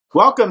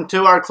Welcome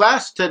to our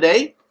class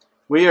today.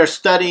 We are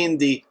studying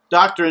the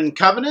Doctrine and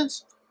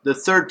Covenants, the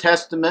Third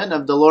Testament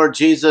of the Lord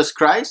Jesus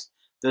Christ,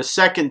 the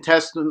Second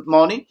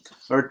Testimony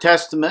or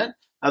Testament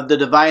of the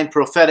Divine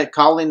Prophetic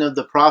Calling of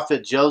the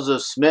Prophet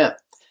Joseph Smith.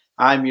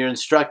 I'm your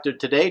instructor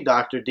today,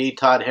 Dr. D.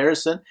 Todd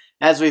Harrison,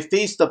 as we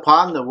feast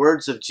upon the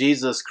words of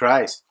Jesus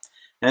Christ.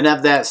 And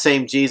of that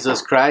same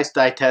Jesus Christ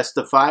I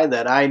testify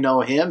that I know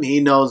him,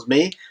 he knows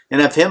me,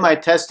 and of him I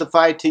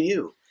testify to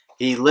you.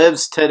 He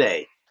lives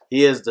today.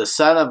 He is the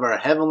Son of our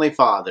Heavenly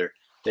Father.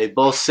 They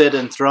both sit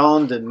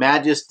enthroned in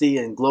majesty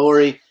and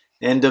glory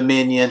and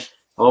dominion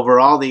over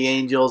all the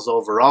angels,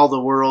 over all the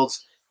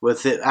worlds,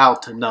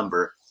 without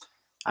number.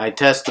 I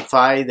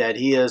testify that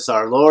he is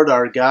our Lord,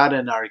 our God,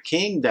 and our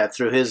King, that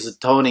through his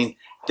atoning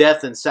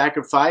death and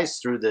sacrifice,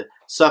 through the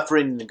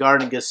suffering in the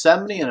Garden of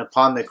Gethsemane and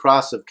upon the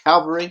cross of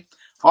Calvary,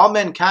 all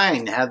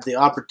mankind have the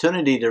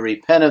opportunity to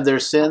repent of their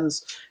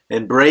sins,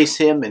 embrace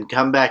him, and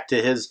come back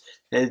to his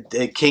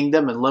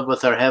kingdom and live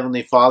with our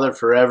Heavenly Father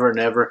forever and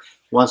ever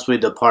once we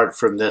depart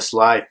from this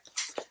life.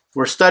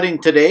 We're studying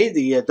today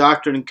the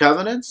Doctrine and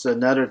Covenants,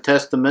 another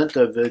testament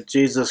of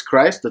Jesus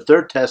Christ, the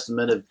Third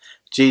Testament of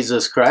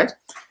Jesus Christ.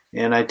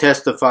 And I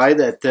testify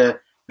that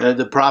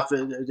the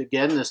prophet,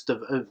 again, this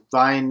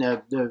divine,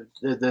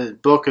 the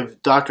book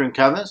of Doctrine and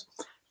Covenants,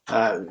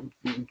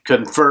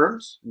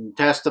 confirms and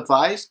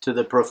testifies to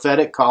the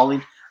prophetic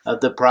calling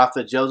of the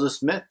prophet Joseph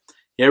Smith.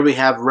 Here we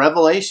have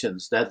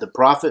revelations that the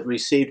prophet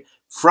received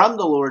from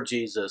the Lord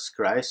Jesus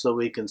Christ, so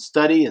we can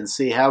study and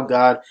see how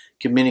God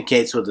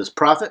communicates with his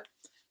prophet.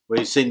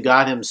 We've seen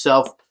God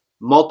himself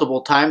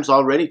multiple times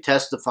already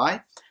testify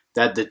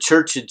that the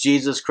Church of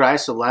Jesus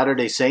Christ of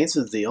Latter-day Saints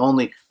is the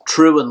only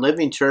true and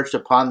living church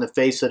upon the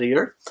face of the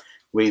earth.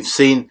 We've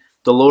seen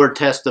the Lord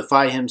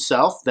testify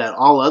himself that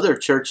all other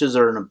churches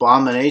are an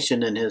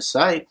abomination in his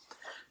sight.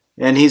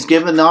 And he's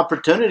given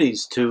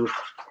opportunities to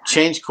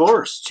change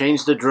course,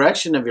 change the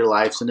direction of your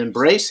lives, and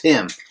embrace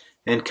him,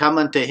 and come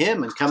unto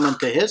him, and come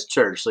unto his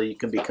church, so you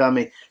can become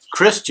a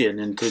Christian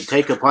and to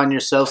take upon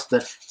yourselves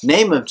the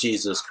name of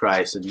Jesus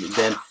Christ. And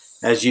then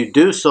as you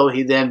do so,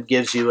 he then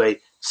gives you a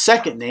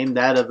second name,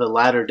 that of a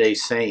Latter-day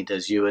Saint,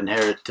 as you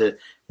inherit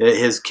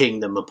his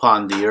kingdom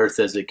upon the earth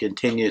as it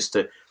continues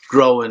to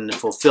grow in the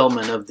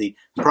fulfillment of the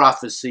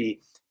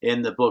prophecy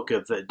in the book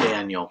of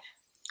Daniel.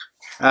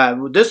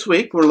 This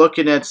week we're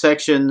looking at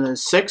section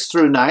 6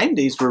 through 9.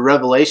 These were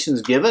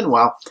revelations given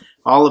while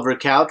Oliver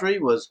Cowdery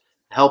was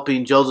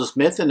helping Joseph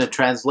Smith in the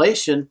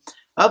translation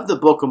of the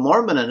Book of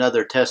Mormon,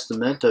 another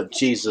testament of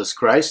Jesus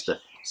Christ, the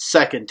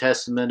Second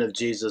Testament of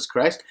Jesus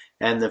Christ,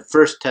 and the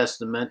First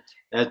Testament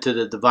to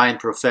the divine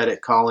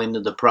prophetic calling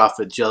of the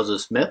prophet Joseph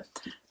Smith.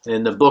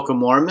 In the Book of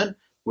Mormon,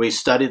 we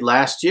studied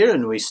last year,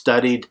 and we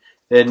studied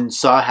and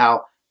saw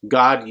how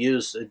God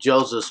used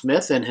Joseph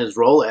Smith in his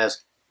role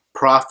as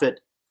prophet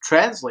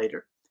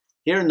translator.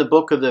 Here in the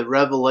book of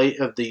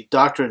the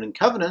Doctrine and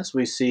Covenants,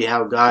 we see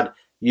how God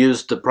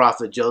used the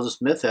prophet Joseph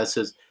Smith as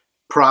his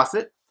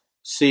prophet,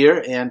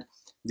 seer, and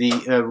the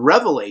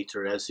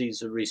revelator, as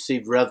he's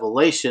received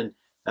revelation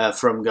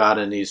from God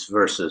in these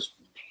verses.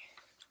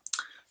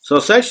 So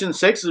section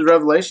 6 is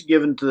revelation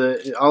given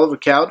to Oliver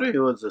Cowdery,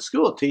 who was a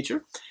school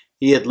teacher.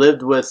 He had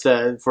lived with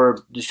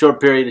for a short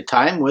period of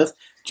time with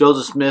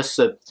Joseph Smith's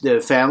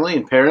family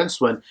and parents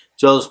when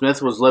Joseph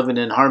Smith was living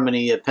in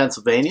Harmony,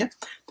 Pennsylvania.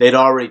 They'd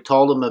already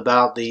told him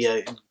about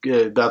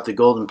the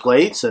golden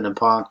plates and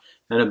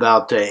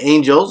about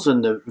angels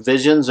and the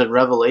visions and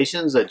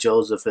revelations that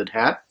Joseph had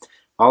had.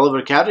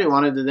 Oliver Cowdery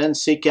wanted to then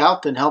seek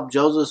out and help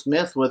Joseph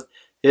Smith with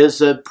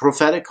his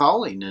prophetic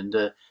calling,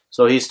 and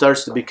so he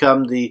starts to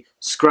become the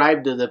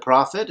scribe to the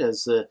prophet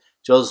as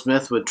Joseph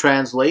Smith would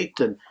translate,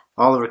 and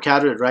Oliver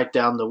Cowdery would write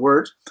down the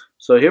words.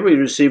 So here we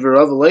receive a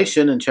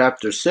revelation in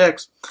chapter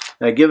 6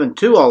 given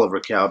to Oliver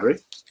Cowdery,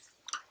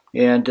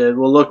 and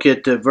we'll look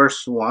at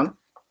verse 1.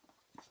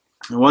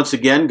 And once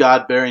again,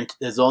 God bearing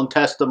his own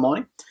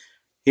testimony.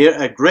 Here,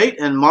 a great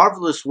and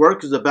marvelous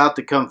work is about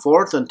to come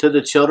forth unto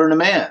the children of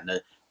man.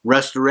 The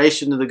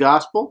restoration of the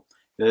gospel.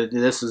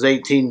 This is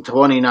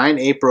 1829,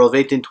 April of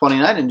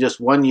 1829, and just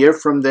 1 year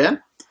from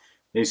then.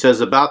 He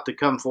says, about to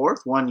come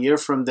forth, 1 year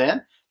from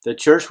then, the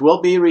church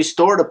will be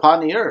restored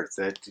upon the earth.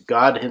 That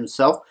God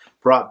himself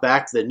brought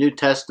back the New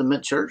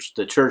Testament church,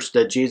 the church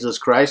that Jesus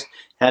Christ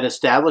had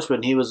established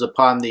when he was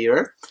upon the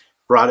earth.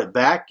 Brought it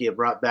back. He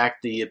brought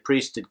back the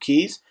priesthood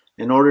keys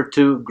in order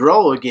to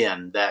grow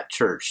again that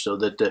church, so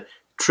that the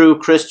true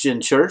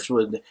Christian church,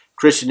 with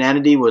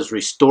Christianity, was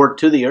restored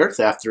to the earth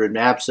after an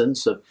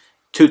absence of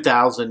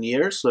 2,000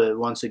 years,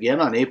 once again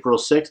on April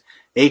 6,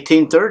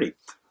 1830.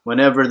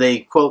 Whenever they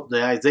quote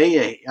the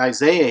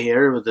Isaiah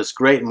here with this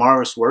great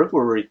marvelous work,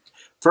 we're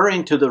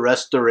referring to the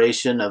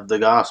restoration of the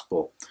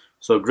gospel.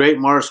 So great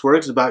marvelous work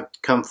is about to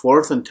come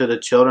forth unto the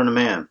children of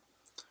man.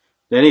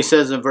 Then he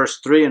says in verse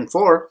 3 and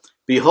 4,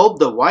 behold,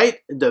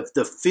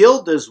 the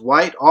field is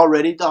white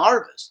already to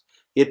harvest.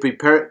 He had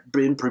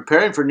been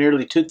preparing for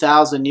nearly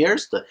 2,000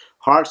 years the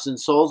hearts and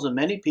souls of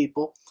many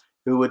people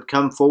who would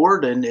come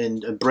forward and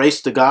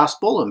embrace the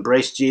gospel,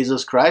 embrace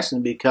Jesus Christ,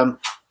 and become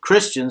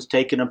Christians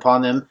taking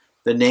upon them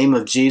the name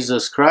of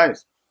Jesus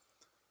Christ.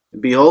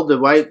 Behold,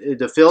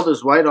 the field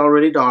is white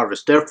already to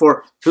harvest.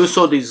 Therefore,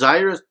 whoso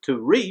desireth to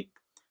reap,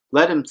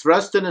 let him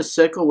thrust in his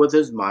sickle with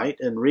his might,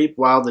 and reap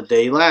while the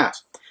day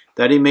lasts,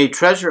 that he may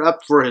treasure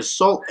up for his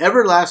soul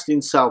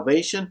everlasting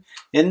salvation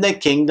in the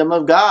kingdom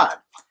of God.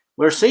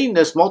 We're seeing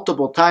this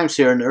multiple times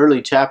here in the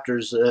early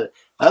chapters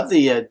of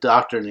the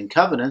Doctrine and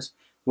Covenants,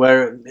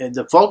 where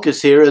the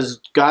focus here is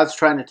God's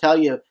trying to tell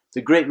you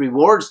the great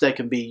rewards that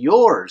can be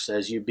yours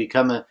as you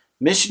become a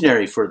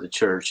missionary for the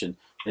church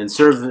and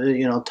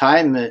serve,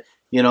 time,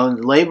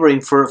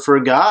 laboring for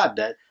God,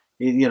 that,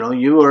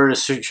 you are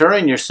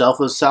assuring yourself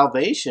of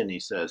salvation, he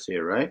says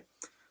here, right?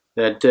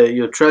 That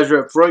you'll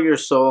treasure up for your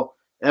soul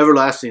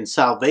everlasting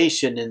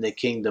salvation in the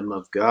kingdom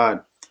of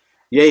God.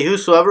 Yea,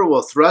 whosoever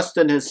will thrust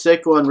in his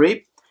sickle and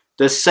reap,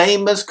 the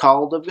same is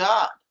called of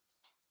God.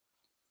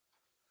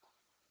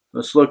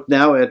 Let's look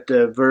now at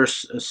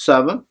verse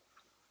 7.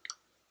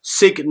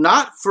 Seek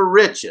not for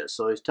riches.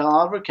 So he's telling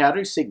Oliver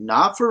Cowdery, seek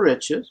not for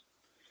riches,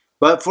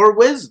 but for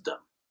wisdom.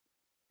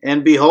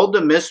 And behold,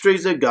 the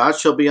mysteries of God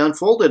shall be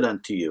unfolded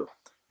unto you,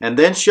 and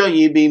then shall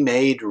ye be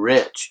made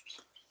rich.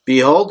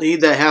 Behold, he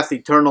that hath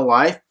eternal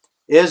life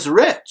is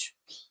rich.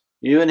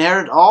 You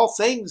inherit all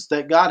things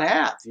that God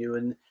hath.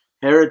 You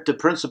inherit the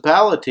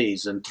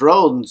principalities and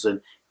thrones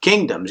and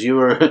kingdoms. You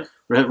are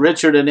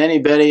richer than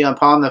anybody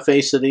upon the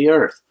face of the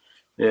earth.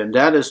 And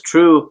that is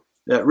true,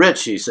 that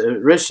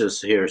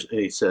riches here,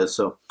 he says.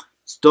 So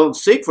don't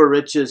seek for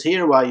riches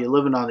here while you're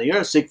living on the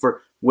earth. Seek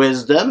for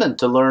wisdom and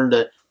to learn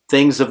the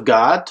things of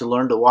God, to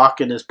learn to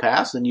walk in his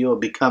paths, and you will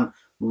become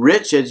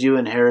rich as you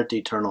inherit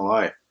eternal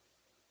life.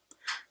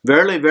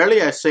 Verily,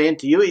 verily, I say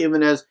unto you,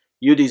 even as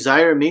you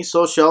desire me,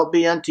 so shall it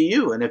be unto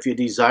you. And if you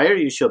desire,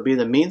 you shall be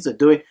the means of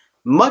doing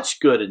much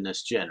good in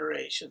this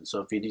generation.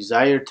 So if you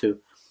desire to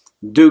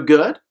do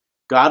good,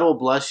 God will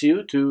bless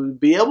you to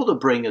be able to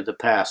bring to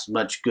pass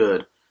much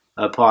good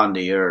upon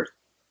the earth.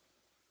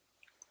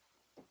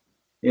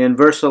 In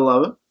verse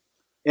 11,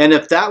 and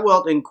if thou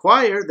wilt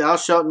inquire, thou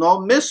shalt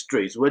know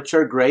mysteries, which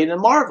are great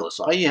and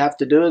marvelous. All you have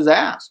to do is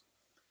ask.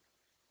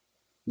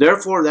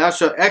 Therefore thou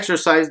shalt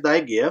exercise thy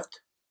gift.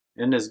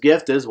 And his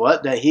gift is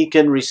what? That he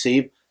can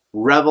receive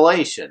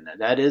revelation.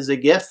 That is a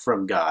gift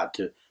from God,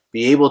 to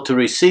be able to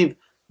receive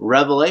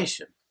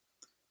revelation.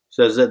 It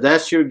says that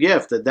that's your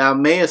gift, that thou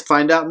mayest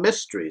find out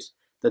mysteries,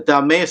 that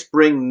thou mayest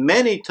bring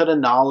many to the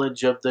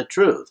knowledge of the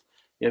truth.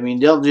 I mean,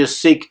 don't just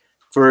seek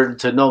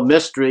to know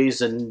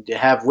mysteries and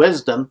have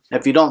wisdom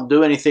if you don't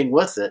do anything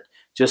with it,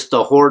 just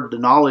to hoard the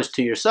knowledge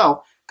to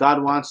yourself.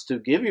 God wants to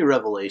give you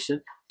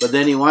revelation, but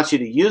then he wants you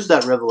to use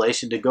that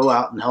revelation to go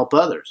out and help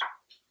others.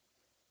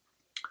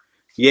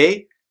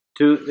 Yea,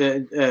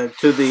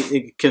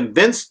 to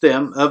convince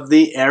them of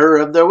the error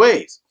of their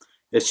ways.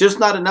 It's just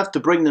not enough to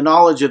bring the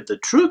knowledge of the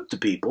truth to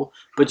people,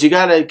 but you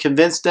got to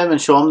convince them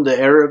and show them the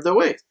error of their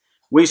ways.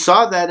 We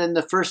saw that in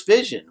the first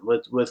vision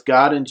with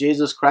God and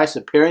Jesus Christ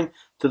appearing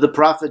to the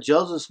prophet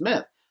Joseph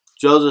Smith.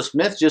 Joseph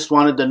Smith just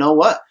wanted to know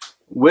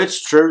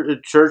which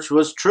church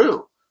was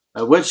true.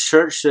 Which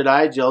church should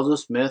I,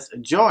 Joseph Smith,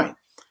 join?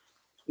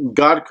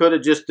 God could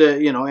have just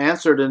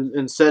answered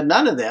and said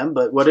none of them,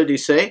 but what did he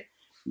say?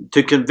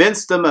 To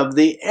convince them of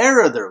the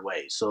error of their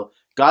ways. So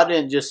God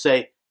didn't just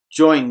say,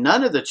 join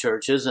none of the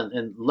churches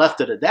and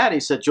left it at that. He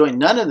said, join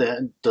none of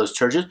those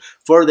churches,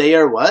 for they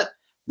are what?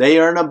 They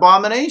are an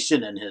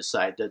abomination in his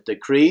sight. That the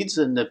creeds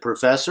and the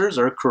professors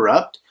are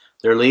corrupt.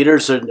 Their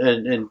leaders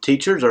and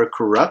teachers are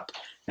corrupt.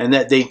 And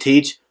that they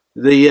teach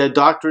the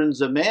doctrines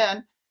of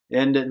man.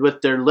 And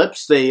with their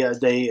lips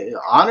they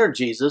honor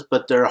Jesus,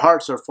 but their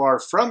hearts are far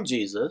from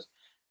Jesus.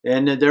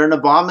 And they're an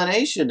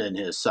abomination in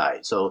his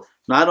sight. So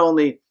not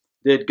only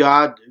did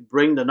God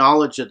bring the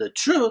knowledge of the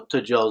truth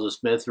to Joseph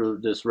Smith through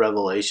this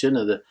revelation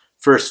of the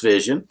first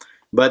vision,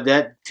 but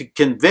that to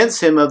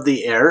convince him of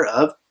the error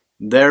of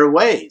their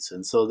ways.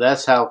 And so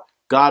that's how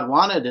God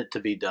wanted it to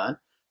be done,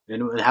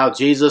 and how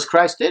Jesus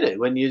Christ did it.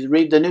 When you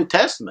read the New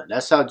Testament,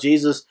 that's how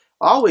Jesus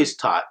always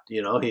taught.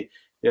 He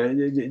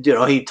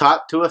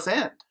taught to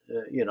offend.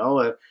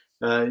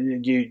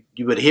 You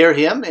would hear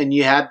him, and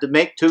you had to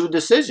make two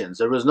decisions.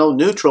 There was no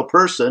neutral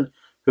person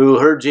who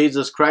heard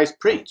Jesus Christ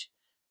preach.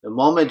 The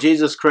moment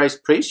Jesus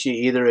Christ preached, you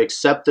either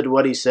accepted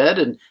what he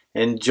said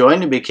and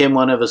joined and became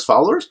one of his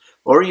followers,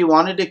 or you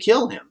wanted to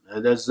kill him.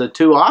 There's the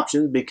two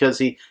options, because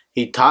he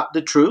taught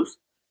the truth,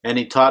 and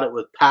he taught it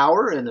with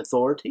power and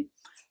authority.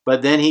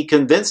 But then he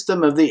convinced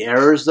them of the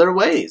errors of their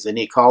ways, and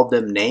he called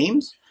them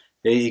names.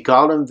 He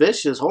called them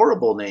vicious,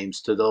 horrible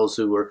names to those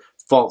who were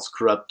false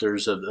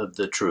corrupters of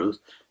the truth.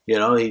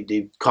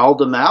 He called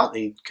them out.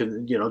 He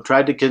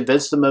tried to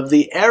convince them of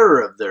the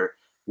error of their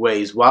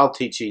ways while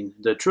teaching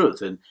the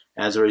truth. And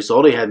as a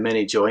result, he had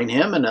many join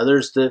him, and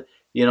others that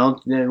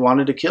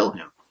wanted to kill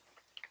him.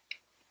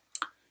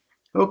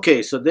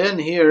 Okay, so then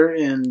here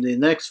in the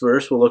next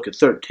verse, we'll look at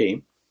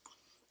 13.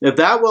 If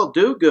thou wilt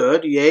do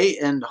good, yea,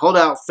 and hold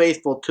out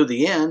faithful to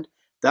the end,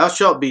 thou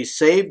shalt be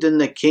saved in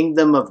the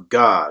kingdom of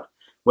God,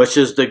 which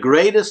is the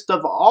greatest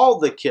of all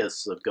the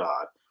gifts of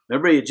God.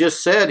 Remember, you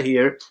just said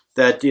here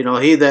that,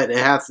 he that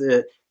hath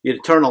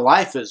eternal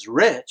life is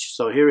rich.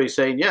 So here he's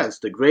saying, it's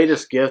the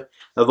greatest gift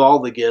of all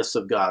the gifts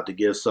of God to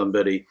give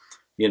somebody,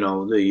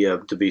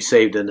 to be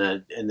saved in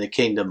the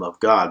kingdom of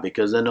God,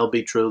 because then they'll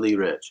be truly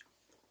rich.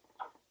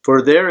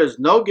 For there is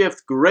no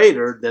gift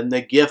greater than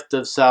the gift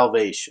of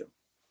salvation.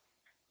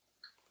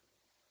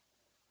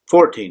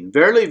 14.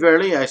 Verily,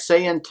 verily, I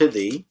say unto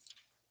thee,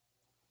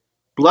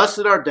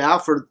 blessed art thou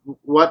for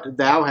what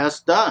thou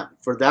hast done.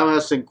 For thou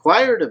hast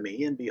inquired of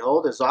me, and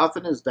behold, as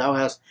often as thou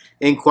hast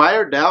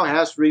inquired, thou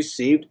hast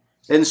received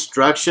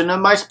instruction of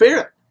my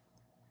Spirit.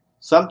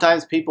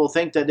 Sometimes people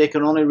think that they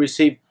can only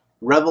receive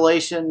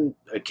revelation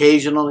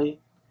occasionally,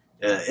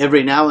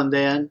 every now and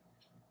then.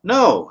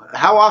 No.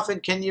 How often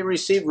can you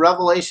receive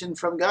revelation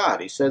from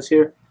God? He says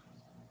here,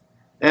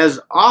 as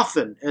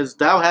often as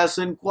thou hast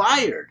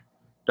inquired,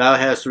 thou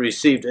hast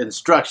received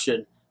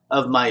instruction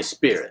of my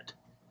Spirit.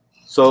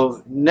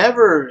 So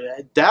never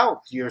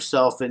doubt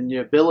yourself in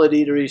your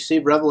ability to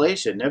receive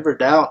revelation. Never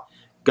doubt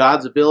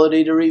God's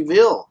ability to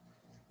reveal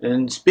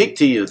and speak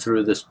to you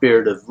through the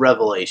spirit of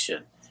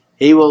revelation.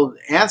 He will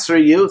answer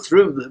you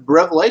through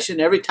revelation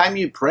every time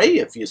you pray,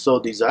 if you so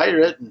desire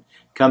it, and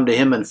come to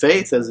him in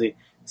faith, as he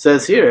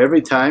says here,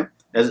 every time.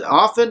 As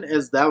often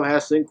as thou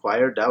hast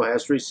inquired, thou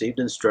hast received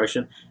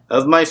instruction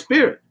of my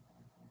Spirit.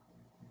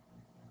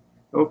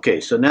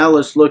 Okay, so now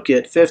let's look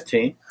at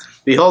 15.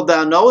 Behold,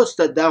 thou knowest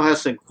that thou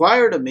hast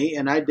inquired of me,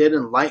 and I did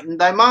enlighten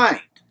thy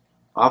mind.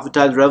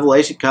 Oftentimes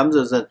revelation comes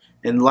as an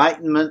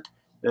enlightenment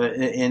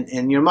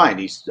in your mind.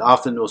 He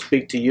often will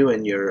speak to you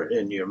in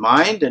your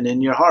mind and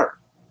in your heart.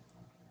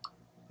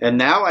 And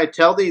now I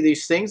tell thee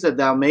these things, that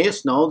thou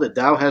mayest know that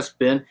thou hast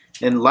been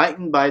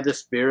enlightened by the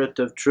Spirit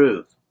of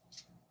truth.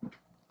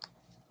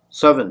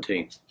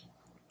 17.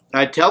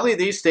 I tell thee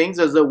these things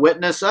as a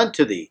witness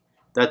unto thee,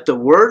 that the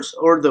words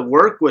or the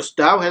work which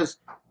thou hast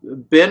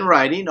been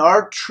writing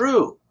are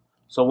true.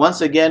 So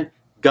once again,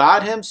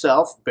 God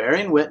himself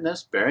bearing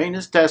witness, bearing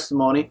his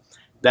testimony,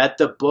 that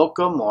the Book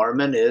of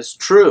Mormon is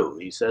true.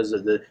 He says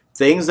that the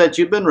things that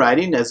you've been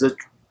writing, as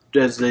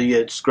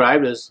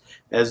described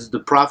as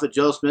the prophet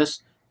Joseph Smith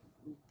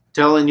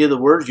telling you the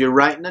words, you're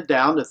writing it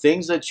down. The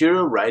things that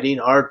you're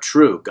writing are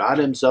true. God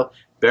himself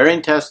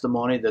bearing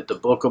testimony that the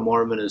Book of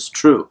Mormon is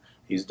true.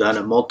 He's done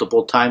it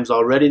multiple times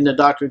already in the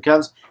Doctrine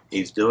comes.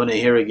 He's doing it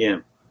here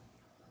again.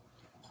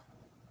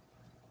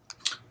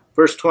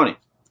 Verse 20.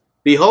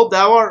 Behold,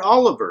 thou art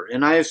Oliver,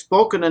 and I have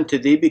spoken unto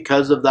thee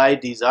because of thy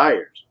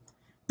desires.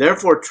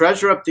 Therefore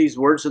treasure up these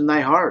words in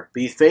thy heart.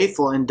 Be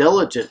faithful and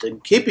diligent in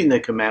keeping the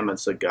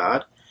commandments of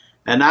God,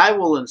 and I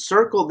will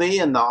encircle thee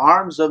in the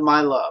arms of my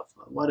love.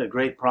 What a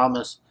great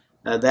promise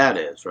that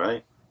is,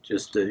 right?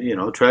 Just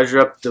to, treasure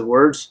up the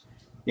words,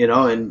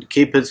 and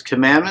keep his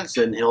commandments,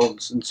 and he'll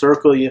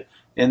encircle you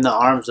in the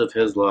arms of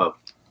his love.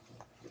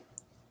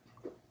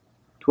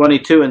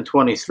 22 and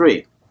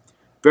 23.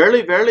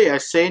 Verily, verily, I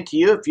say unto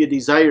you, if you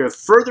desire a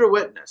further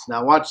witness.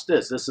 Now watch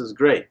this. This is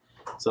great.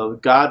 So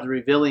God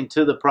revealing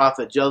to the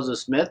prophet Joseph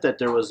Smith that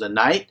there was a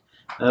night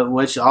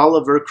which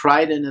Oliver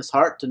cried in his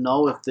heart to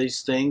know if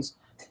these things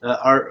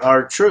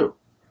are true.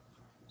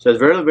 It says,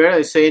 verily, verily,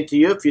 I say unto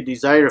you, if you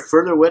desire a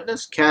further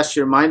witness, cast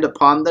your mind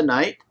upon the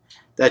night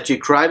that you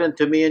cried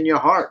unto me in your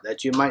heart,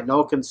 that you might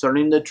know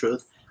concerning the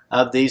truth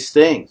of these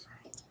things.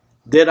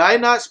 Did I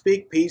not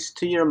speak peace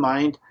to your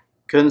mind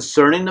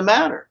concerning the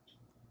matter?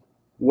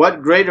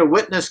 What greater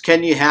witness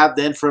can you have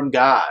than from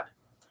God?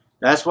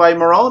 That's why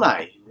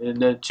Moroni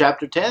in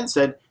chapter 10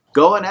 said,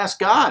 go and ask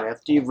God.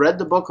 After you've read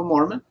the Book of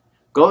Mormon,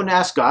 go and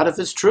ask God if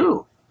it's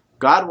true.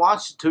 God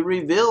wants to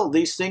reveal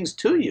these things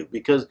to you,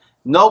 because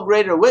no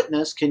greater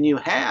witness can you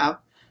have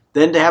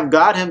than to have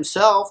God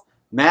himself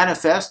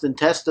manifest and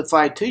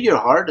testify to your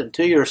heart and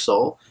to your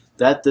soul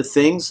that the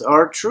things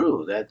are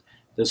true, that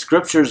the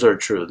scriptures are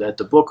true, that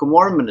the Book of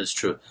Mormon is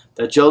true,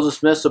 that Joseph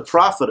Smith is a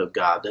prophet of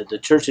God, that the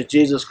Church of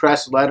Jesus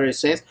Christ of Latter-day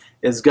Saints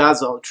is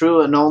God's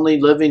true and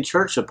only living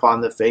church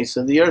upon the face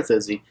of the earth,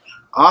 as he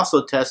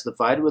also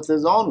testified with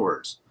his own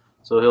words.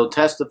 So he'll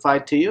testify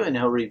to you, and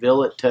he'll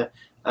reveal it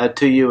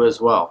to you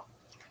as well.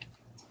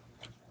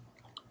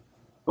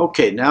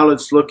 Okay, now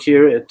let's look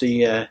here at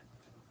the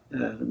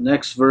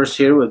next verse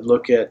here. We'll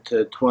look at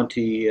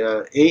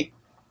 28.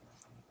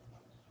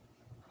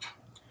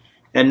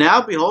 And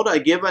now, behold, I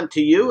give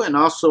unto you, and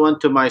also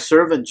unto my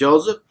servant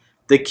Joseph,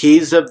 the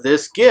keys of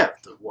this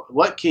gift.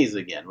 What keys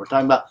again? We're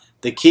talking about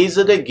the keys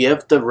of the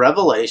gift of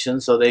revelation,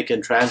 so they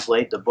can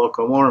translate the Book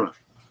of Mormon.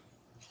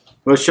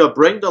 Which shall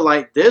bring to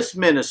light this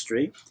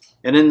ministry,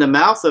 and in the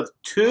mouth of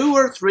 2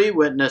 or 3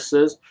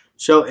 witnesses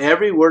shall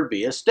every word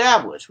be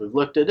established. We've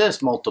looked at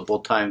this multiple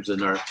times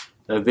in our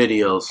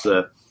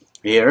videos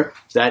here,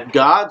 that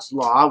God's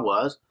law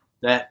was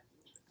that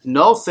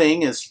no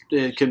thing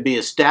can be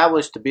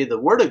established to be the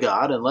Word of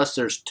God unless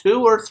there's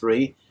 2 or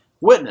 3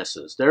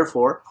 witnesses.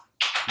 Therefore,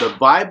 the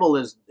Bible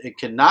it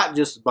cannot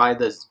just by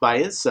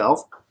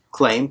itself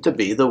claim to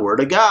be the Word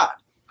of God.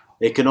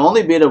 It can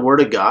only be the Word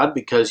of God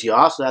because you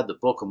also have the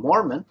Book of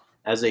Mormon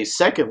as a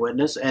second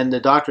witness, and the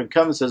Doctrine and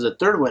Covenants as a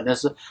third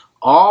witness,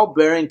 all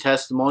bearing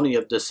testimony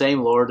of the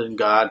same Lord and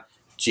God,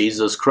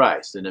 Jesus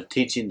Christ, and of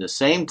teaching the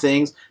same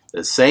things,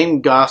 the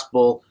same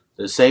gospel,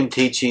 the same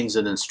teachings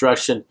and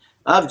instruction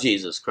of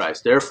Jesus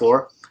Christ.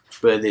 Therefore,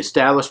 by the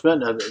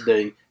establishment of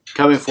the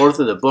coming forth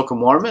of the Book of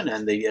Mormon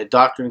and the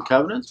Doctrine and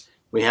Covenants,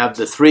 we have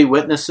the three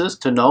witnesses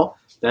to know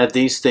that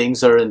these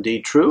things are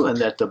indeed true and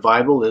that the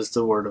Bible is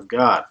the Word of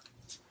God.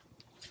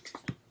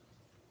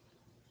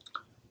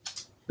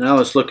 Now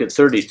let's look at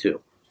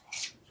 32.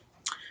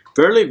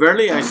 Verily,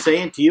 verily, I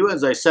say unto you,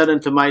 as I said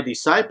unto my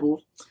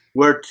disciples,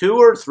 where two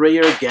or three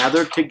are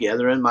gathered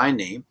together in my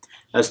name,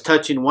 as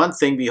touching one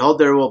thing, behold,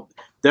 there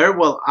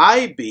will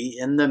I be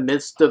in the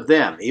midst of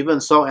them. Even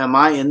so am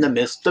I in the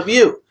midst of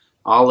you.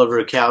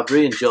 Oliver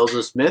Cowdery and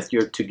Joseph Smith,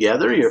 you're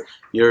together.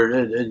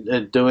 You're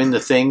doing the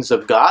things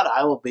of God.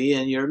 I will be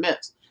in your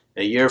midst.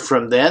 A year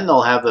from then,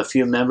 they'll have a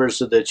few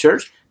members of the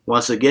church.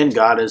 Once again,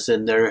 God is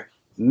in their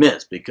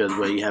midst, because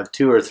when you have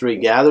two or three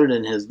gathered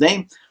in his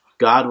name,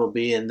 God will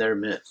be in their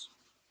midst.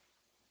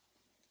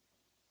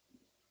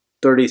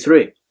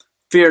 33.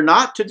 Fear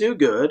not to do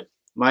good,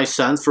 my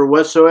sons, for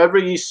whatsoever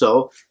ye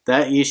sow,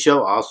 that ye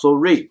shall also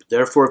reap.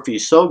 Therefore, if ye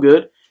sow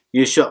good,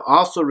 ye shall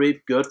also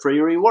reap good for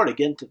your reward.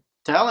 Again,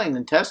 telling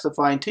and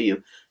testifying to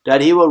you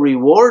that he will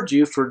reward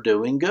you for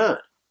doing good.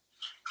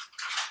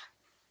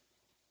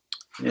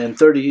 And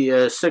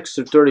 36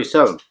 through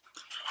 37.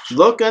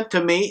 Look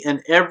unto me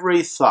in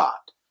every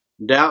thought.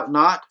 Doubt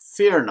not,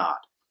 fear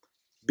not.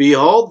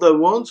 Behold the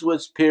wounds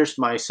which pierced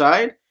my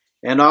side,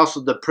 and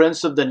also the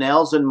prints of the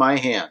nails in my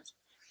hands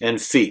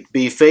and feet.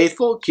 Be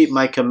faithful, keep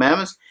my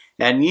commandments,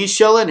 and ye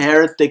shall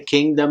inherit the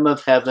kingdom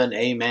of heaven.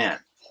 Amen.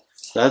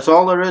 That's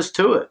all there is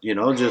to it.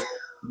 Just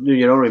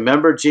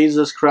remember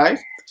Jesus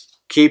Christ,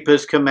 keep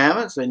his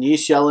commandments, and ye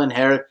shall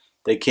inherit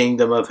the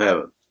kingdom of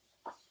heaven.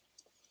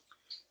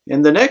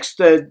 In the next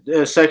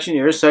section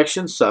here,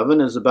 section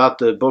 7, is about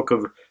the book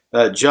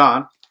of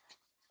John.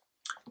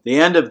 The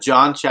end of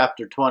John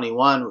chapter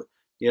 21,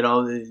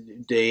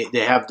 they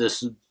have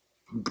this,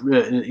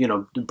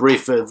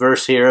 brief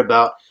verse here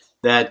about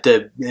that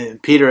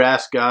Peter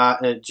asked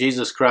God,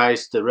 Jesus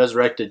Christ, the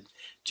resurrected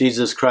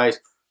Jesus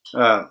Christ,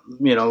 they're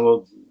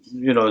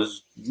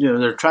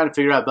trying to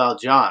figure out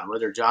about John,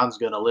 whether John's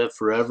going to live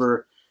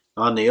forever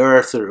on the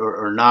earth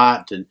or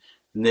not. And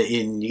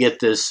you get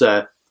this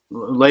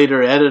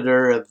later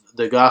editor of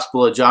the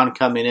Gospel of John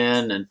coming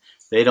in, and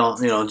they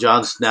don't,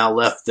 John's now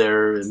left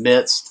their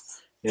midst.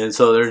 And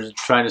so they're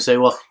trying to say,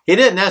 well, he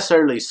didn't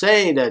necessarily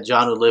say that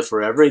John would live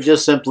forever. He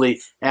just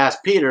simply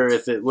asked Peter,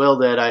 if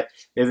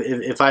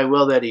I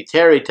will that he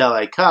tarry till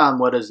I come,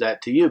 what is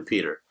that to you,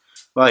 Peter?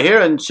 Well, here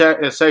in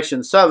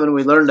section 7,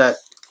 we learned that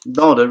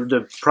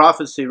the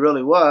prophecy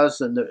really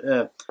was, and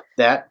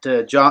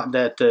that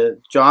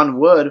John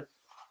would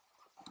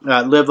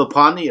live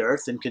upon the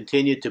earth and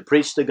continue to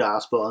preach the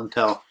gospel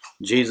until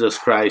Jesus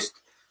Christ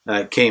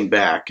came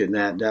back, and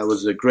that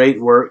was a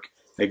greater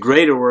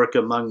work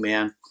among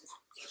men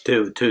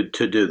to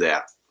do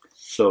that.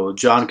 So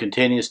John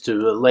continues to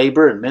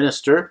labor and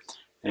minister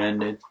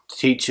and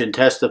teach and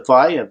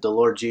testify of the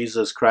Lord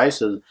Jesus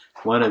Christ as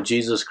one of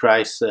Jesus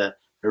Christ's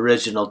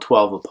original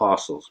 12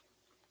 apostles.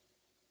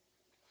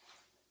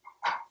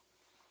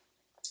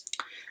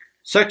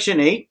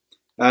 Section 8.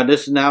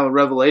 This is now a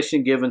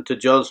revelation given to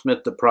Joseph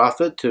Smith the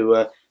prophet,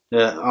 to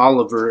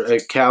Oliver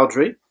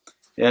Cowdery,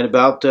 and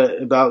about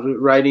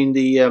writing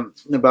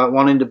about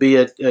wanting to be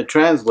a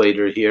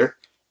translator here,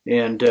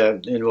 and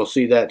we'll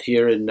see that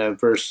here in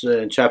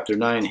in chapter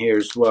 9 here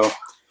as well.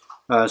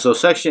 So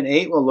section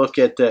 8, we'll look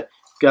at a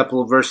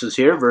couple of verses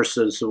here,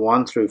 verses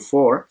 1 through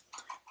 4.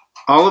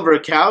 Oliver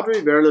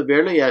Cowdery, verily,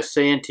 verily, I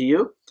say unto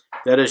you,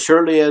 that as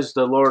surely as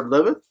the Lord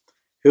liveth,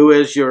 who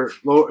is your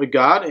Lord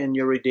God and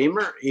your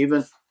Redeemer,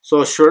 even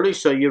so surely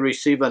shall you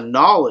receive a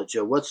knowledge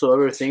of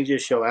whatsoever things you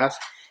shall ask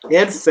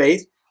in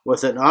faith,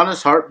 with an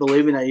honest heart,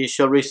 believing that you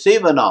shall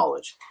receive a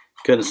knowledge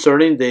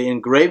concerning the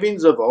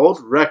engravings of old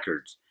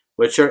records,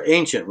 which are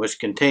ancient, which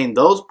contain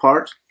those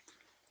parts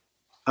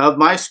of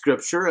my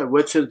scripture, of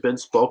which has been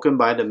spoken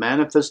by the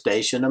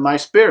manifestation of my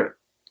spirit.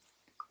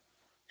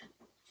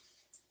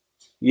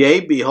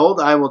 Yea, behold,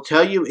 I will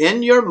tell you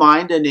in your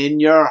mind and in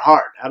your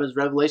heart. How does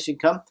revelation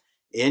come?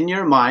 In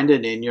your mind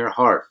and in your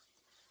heart.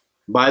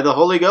 By the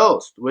Holy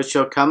Ghost, which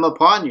shall come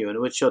upon you, and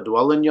which shall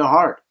dwell in your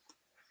heart.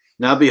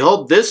 Now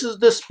behold, this is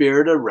the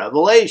spirit of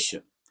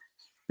revelation.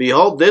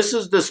 Behold, this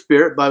is the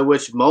spirit by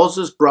which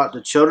Moses brought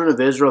the children of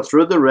Israel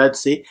through the Red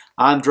Sea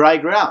on dry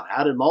ground.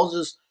 How did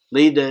Moses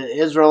lead the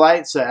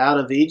Israelites out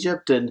of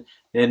Egypt and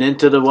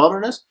into the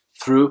wilderness?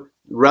 Through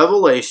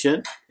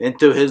revelation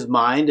into his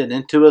mind and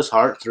into his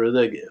heart through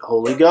the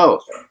Holy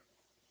Ghost.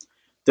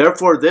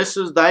 Therefore, this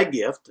is thy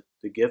gift,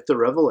 the gift of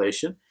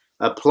revelation.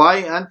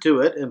 Apply unto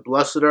it, and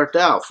blessed art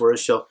thou, for it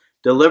shall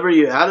deliver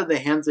you out of the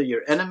hands of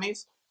your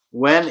enemies,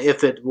 when,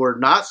 if it were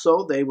not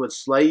so, they would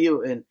slay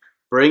you and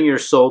bring your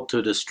soul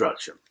to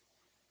destruction.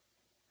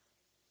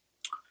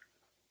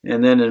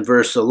 And then in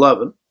verse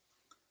 11,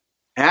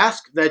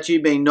 Ask that ye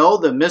may know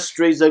the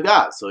mysteries of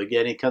God. So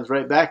again, he comes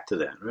right back to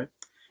that, right?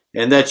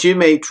 And that you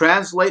may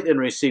translate and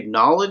receive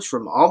knowledge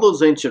from all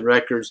those ancient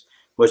records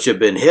which have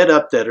been hid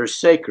up that are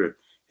sacred.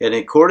 And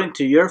according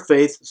to your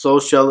faith, so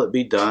shall it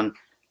be done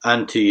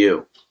unto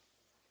you.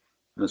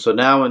 And so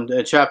now in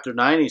chapter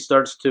 9, he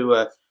starts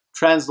to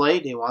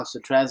translate. He wants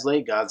to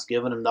translate. God's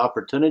given him the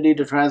opportunity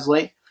to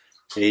translate.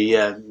 He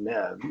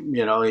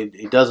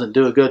doesn't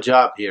do a good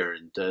job here.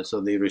 And so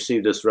they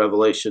receive this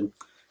revelation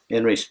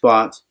in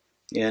response.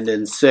 And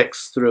in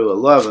 6 through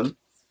 11,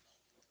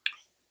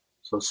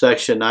 so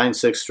section 9,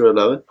 6 through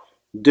 11,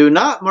 do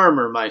not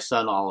murmur, my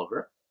son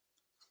Oliver,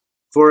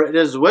 for it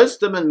is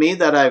wisdom in me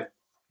that I've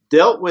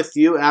dealt with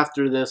you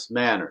after this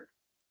manner.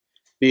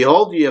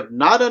 Behold, ye have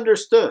not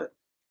understood.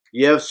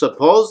 Ye have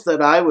supposed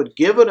that I would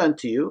give it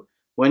unto you,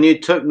 when you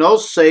took no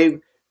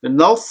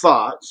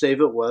thought,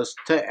 save it was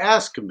to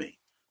ask me.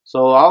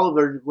 So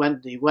Oliver,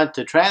 when he went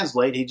to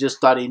translate, he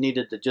just thought he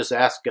needed to just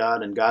ask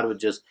God, and God would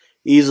just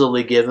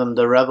easily give him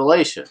the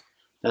revelation.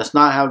 That's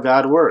not how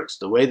God works.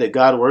 The way that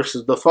God works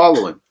is the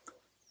following.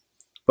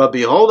 But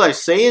behold, I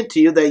say unto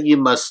you that you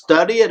must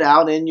study it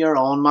out in your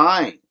own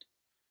mind.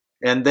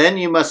 And then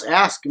you must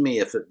ask me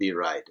if it be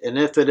right. And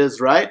if it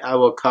is right, I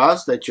will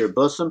cause that your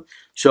bosom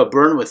shall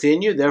burn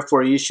within you.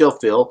 Therefore you shall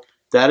feel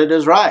that it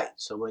is right.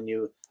 So when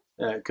you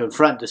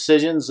confront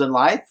decisions in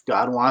life,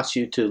 God wants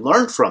you to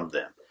learn from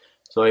them.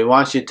 So he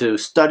wants you to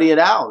study it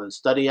out and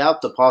study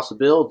out the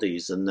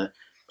possibilities and the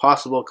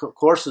possible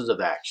courses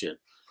of action.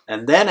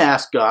 And then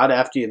ask God,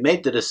 after you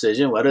make the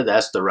decision, whether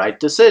that's the right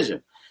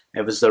decision.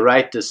 If it's the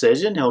right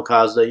decision, he'll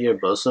cause that your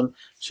bosom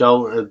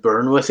shall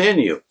burn within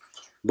you.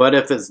 But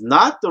if it's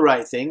not the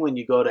right thing, when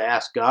you go to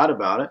ask God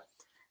about it,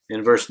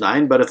 in verse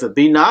 9, but if it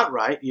be not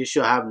right, you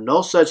shall have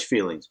no such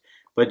feelings,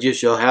 but you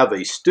shall have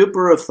a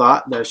stupor of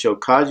thought that shall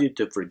cause you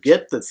to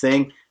forget the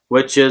thing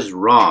which is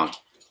wrong.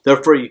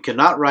 Therefore you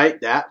cannot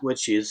write that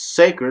which is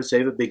sacred,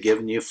 save it be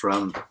given you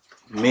from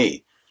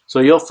me. So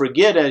you'll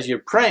forget as you're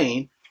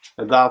praying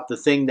about the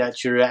thing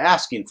that you're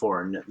asking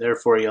for, and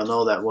therefore you'll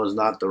know that was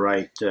not the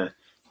right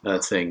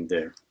thing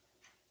there.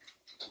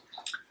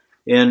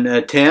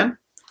 In 10,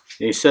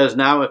 he says,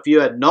 now if you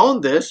had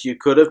known this, you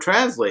could have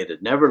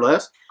translated.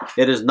 Nevertheless,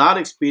 it is not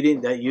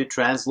expedient that you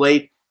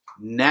translate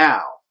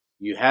now.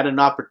 You had an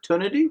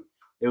opportunity.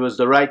 It was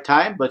the right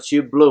time, but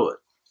you blew it.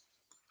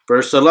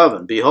 Verse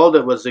 11, behold,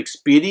 it was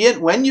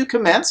expedient when you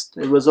commenced.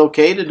 It was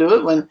okay to do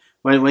it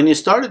when you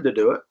started to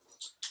do it.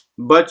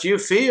 But you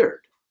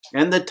feared,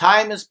 and the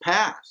time is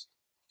past,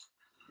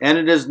 and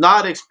it is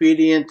not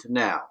expedient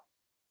now.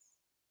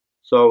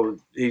 So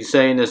he's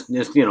saying this,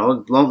 no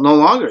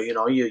longer,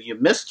 you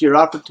missed your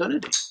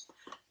opportunity.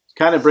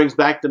 Kind of brings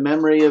back the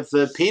memory of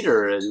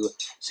Peter, who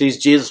sees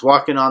Jesus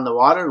walking on the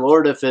water.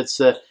 Lord, if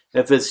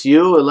it's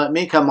you, let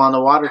me come on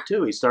the water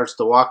too. He starts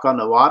to walk on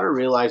the water,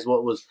 realize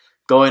what was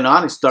going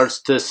on. He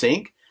starts to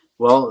sink.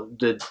 Well,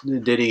 did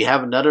he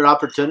have another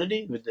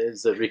opportunity?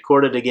 Is it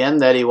recorded again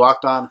that he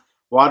walked on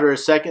water a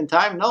second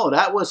time? No,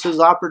 that was his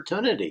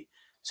opportunity.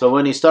 So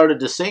when he started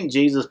to sink,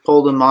 Jesus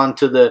pulled him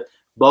onto the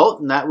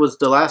boat, and that was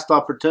the last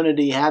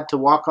opportunity he had to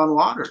walk on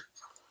water.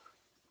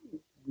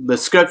 The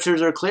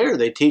scriptures are clear.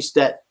 They teach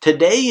that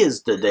today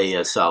is the day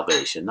of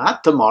salvation.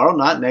 Not tomorrow,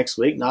 not next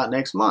week, not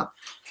next month.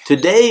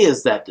 Today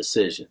is that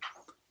decision.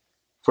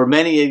 For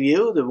many of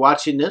you that are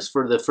watching this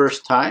for the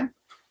first time,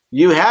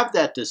 you have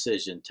that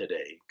decision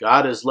today.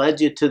 God has led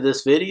you to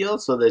this video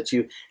so that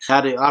you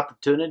had the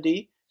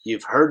opportunity.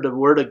 You've heard the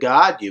word of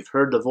God. You've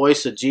heard the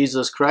voice of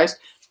Jesus Christ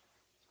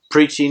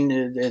preaching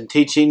and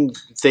teaching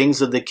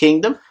things of the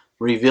kingdom,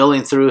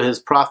 revealing through his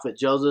prophet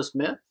Joseph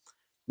Smith.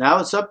 Now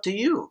it's up to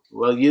you.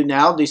 Will you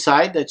now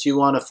decide that you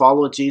want to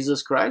follow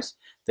Jesus Christ,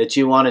 that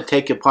you want to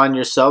take upon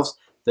yourselves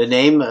the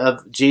name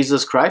of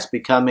Jesus Christ,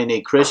 becoming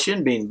a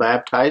Christian, being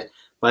baptized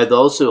by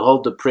those who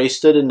hold the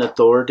priesthood and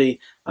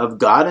authority of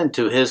God,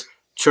 into his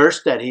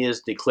church that he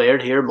has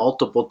declared here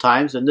multiple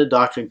times in the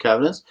Doctrine and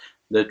Covenants,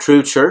 the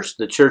true church,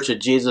 the Church of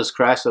Jesus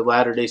Christ of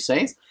Latter-day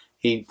Saints.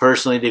 He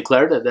personally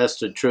declared that that's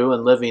the true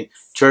and living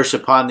church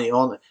upon the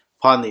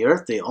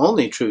earth, the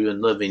only true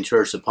and living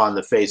church upon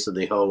the face of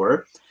the whole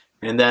earth,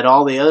 and that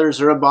all the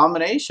others are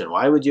abomination.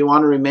 Why would you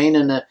want to remain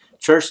in a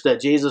church that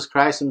Jesus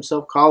Christ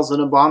himself calls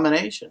an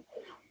abomination?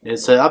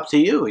 It's up to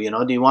you.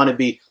 Do you want to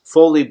be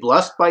fully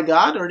blessed by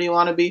God, or do you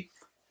want to be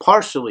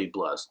partially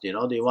blessed? Do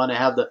you want to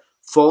have the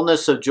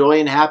fullness of joy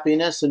and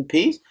happiness and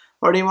peace,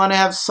 or do you want to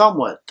have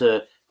somewhat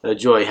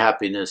joy,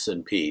 happiness,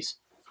 and peace?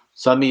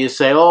 Some of you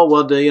say, oh,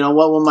 well,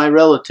 what will my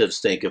relatives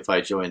think if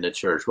I join the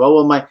church? What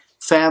will my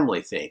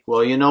family think?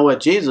 Well, you know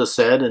what Jesus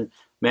said in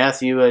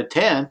Matthew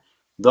 10,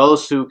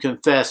 those who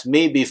confess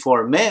me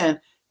before men,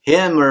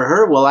 him or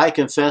her will I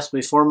confess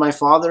before my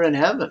Father in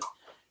heaven.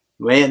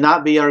 May it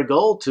not be our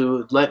goal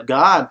to let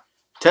God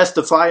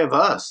testify of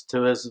us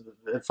to his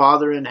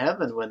Father in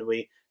heaven when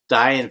we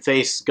die and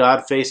face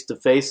God face to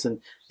face and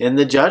in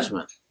the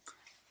judgment.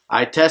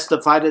 I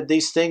testify that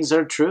these things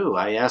are true.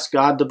 I ask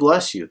God to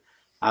bless you.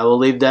 I will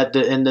leave that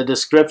in the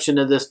description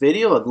of this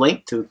video, a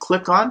link to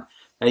click on,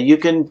 and you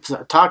can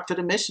talk to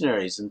the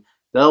missionaries and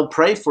they'll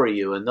pray for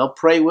you, and they'll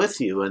pray with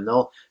you, and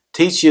they'll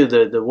teach you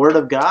the Word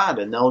of God,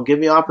 and they'll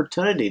give you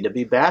opportunity to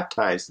be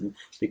baptized and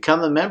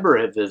become a member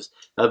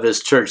of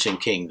his church and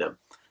kingdom.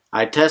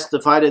 I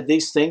testify that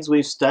these things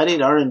we've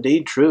studied are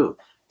indeed true.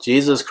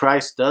 Jesus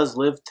Christ does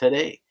live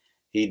today.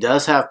 He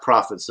does have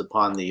prophets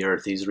upon the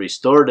earth. He's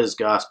restored his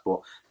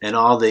gospel and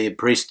all the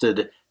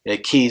priesthood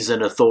keys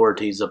and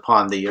authorities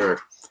upon the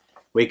earth.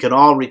 We can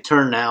all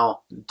return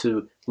now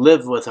to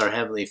live with our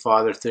Heavenly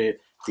Father through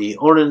the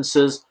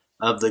ordinances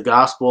of the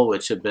gospel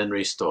which have been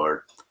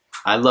restored.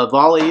 I love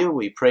all of you.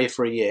 We pray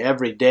for you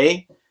every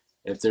day.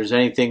 If there's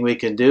anything we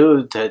can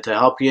do to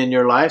help you in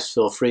your lives,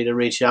 feel free to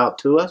reach out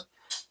to us.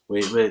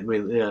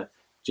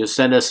 Just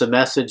send us a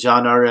message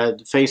on our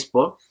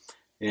Facebook.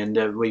 And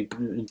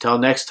until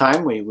next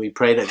time, we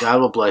pray that God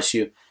will bless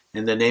you.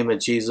 In the name of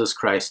Jesus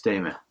Christ,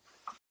 amen.